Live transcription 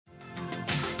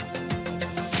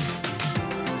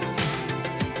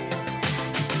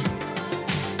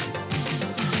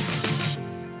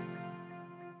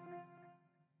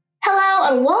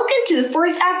and welcome to the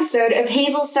fourth episode of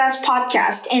Hazel Says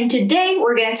Podcast. And today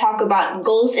we're going to talk about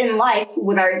goals in life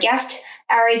with our guest,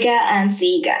 Erica and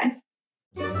Siga.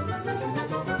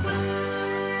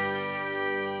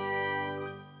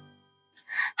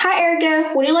 Hi,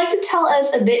 Erica. Would you like to tell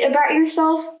us a bit about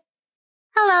yourself?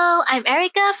 Hello, I'm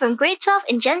Erica from grade 12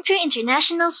 in Gentry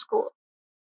International School.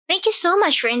 Thank you so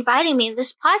much for inviting me in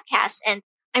this podcast, and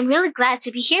I'm really glad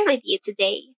to be here with you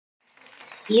today.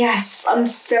 Yes, I'm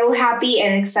so happy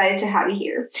and excited to have you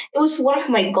here. It was one of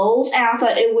my goals, and I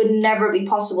thought it would never be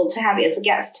possible to have you as a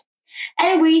guest.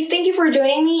 Anyway, thank you for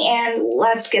joining me, and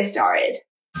let's get started.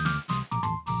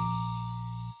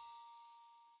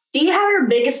 Do you have your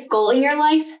biggest goal in your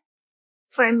life?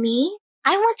 For me,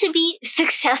 I want to be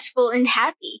successful and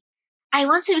happy. I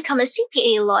want to become a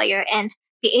CPA lawyer and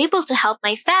be able to help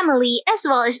my family as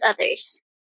well as others.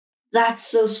 That's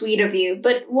so sweet of you,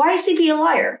 but why CPA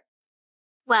lawyer?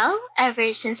 Well,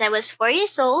 ever since I was 4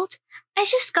 years old, I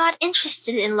just got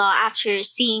interested in law after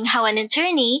seeing how an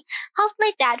attorney helped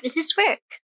my dad with his work.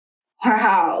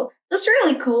 Wow, that's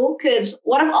really cool, because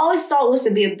what I've always thought was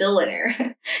to be a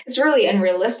billionaire. It's really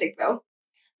unrealistic, though.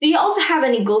 Do you also have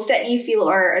any goals that you feel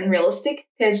are unrealistic?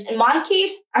 Because in my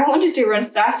case, I wanted to run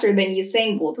faster than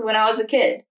Usain Bolt when I was a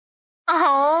kid.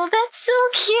 Oh, that's so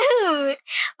cute!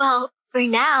 Well, for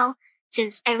now,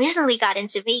 since I recently got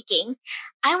into baking,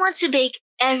 I want to bake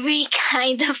every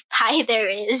kind of pie there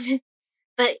is.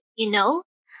 But,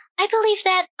 I believe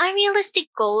that unrealistic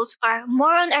goals are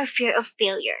more on our fear of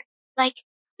failure. Like,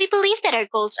 we believe that our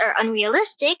goals are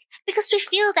unrealistic because we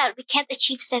feel that we can't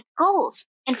achieve set goals.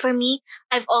 And for me,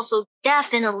 I've also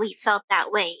definitely felt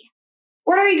that way.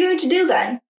 What are you going to do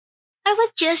then? I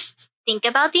would just think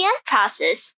about the end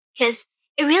process, because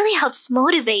it really helps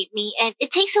motivate me and it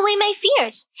takes away my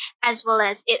fears, as well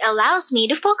as it allows me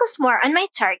to focus more on my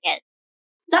target.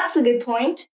 That's a good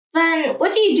point. Then,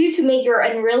 what do you do to make your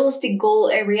unrealistic goal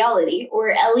a reality,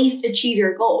 or at least achieve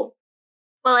your goal?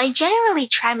 Well, I generally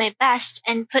try my best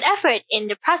and put effort in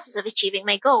the process of achieving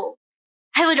my goal.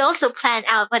 I would also plan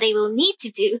out what I will need to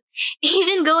do,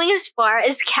 even going as far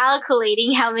as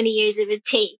calculating how many years it would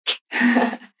take.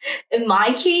 In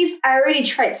my case, I already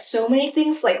tried so many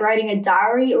things like writing a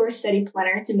diary or a study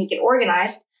planner to make it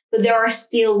organized, but there are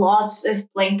still lots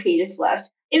of blank pages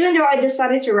left, even though I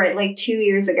decided to write like 2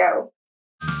 years ago.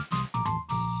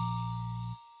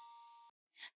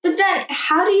 But then,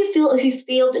 how do you feel if you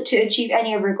failed to achieve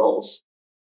any of your goals?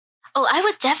 Oh, I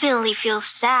would definitely feel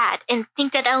sad and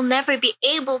think that I'll never be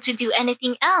able to do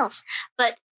anything else.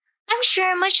 But I'm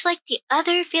sure, much like the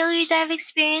other failures I've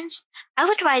experienced, I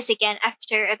would rise again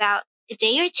after about a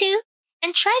day or two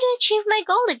and try to achieve my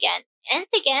goal again and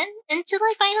again until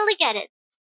I finally get it.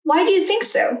 Why do you think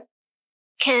so?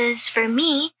 Because for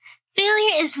me,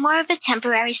 failure is more of a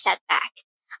temporary setback.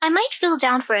 I might feel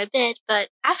down for a bit, but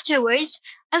afterwards,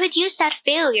 I would use that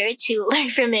failure to learn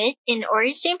from it in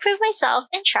order to improve myself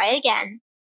and try again.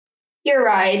 You're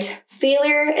right.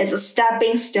 Failure is a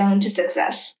stepping stone to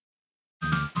success.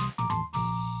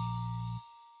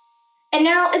 And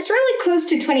now it's really close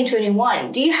to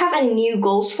 2021. Do you have any new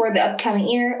goals for the upcoming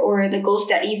year, or the goals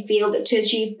that you failed to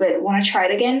achieve but want to try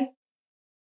it again?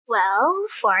 Well,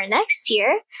 for next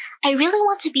year, I really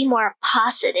want to be more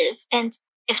positive, and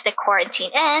if the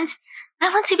quarantine ends, I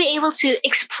want to be able to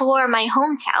explore my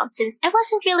hometown since I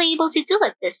wasn't really able to do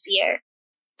it this year.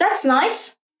 That's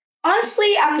nice.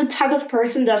 Honestly, I'm the type of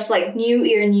person that's like new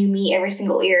year, new me every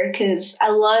single year because I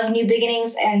love new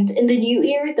beginnings, and in the new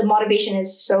year, the motivation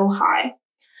is so high.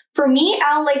 For me,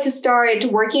 I would like to start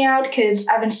working out because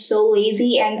I've been so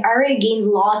lazy and I already gained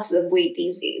lots of weight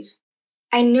these days.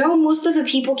 I know most of the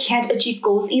people can't achieve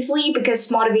goals easily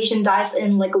because motivation dies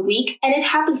in like a week, and it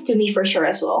happens to me for sure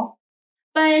as well.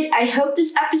 But I hope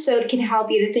this episode can help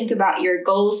you to think about your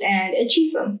goals and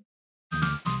achieve them.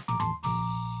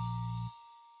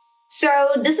 So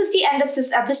this is the end of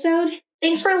this episode.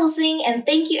 Thanks for listening, and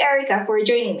thank you, Erica, for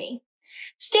joining me.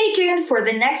 Stay tuned for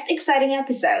the next exciting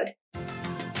episode.